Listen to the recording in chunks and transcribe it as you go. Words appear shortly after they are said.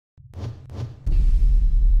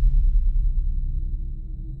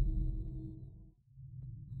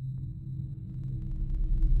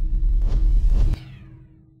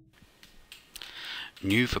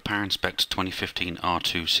New for PowerINSPECT 2015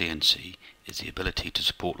 R2 CNC is the ability to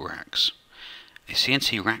support racks. A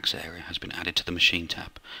CNC Racks area has been added to the Machine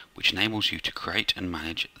tab, which enables you to create and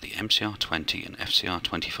manage the MCR20 and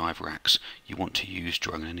FCR25 racks you want to use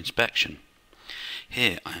during an inspection.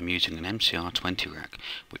 Here I am using an MCR20 rack,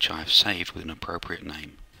 which I have saved with an appropriate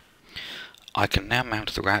name. I can now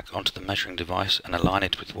mount the rack onto the measuring device and align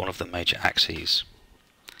it with one of the major axes.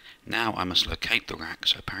 Now I must locate the rack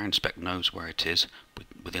so PowerINSPECT knows where it is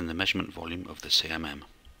within the measurement volume of the CMM.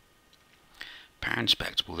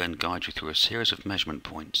 PowerINSPECT will then guide you through a series of measurement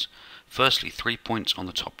points. Firstly 3 points on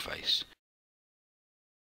the top face,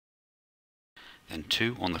 then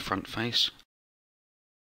 2 on the front face,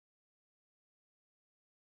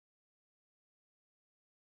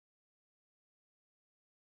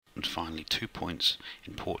 and finally 2 points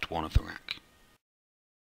in port 1 of the rack.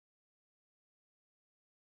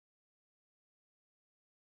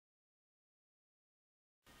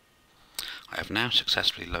 I have now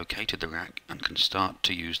successfully located the rack and can start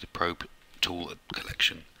to use the probe tool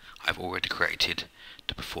collection I have already created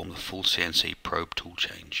to perform the full CNC probe tool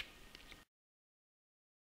change.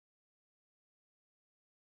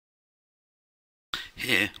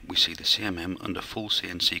 Here we see the CMM under full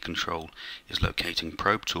CNC control is locating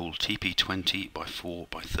probe tool TP20 by 4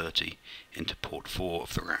 by 30 into port 4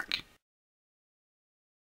 of the rack,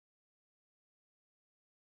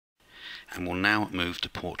 and will now move to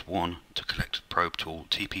port 1 to collect probe tool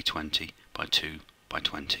TP20 by 2 by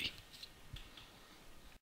 20.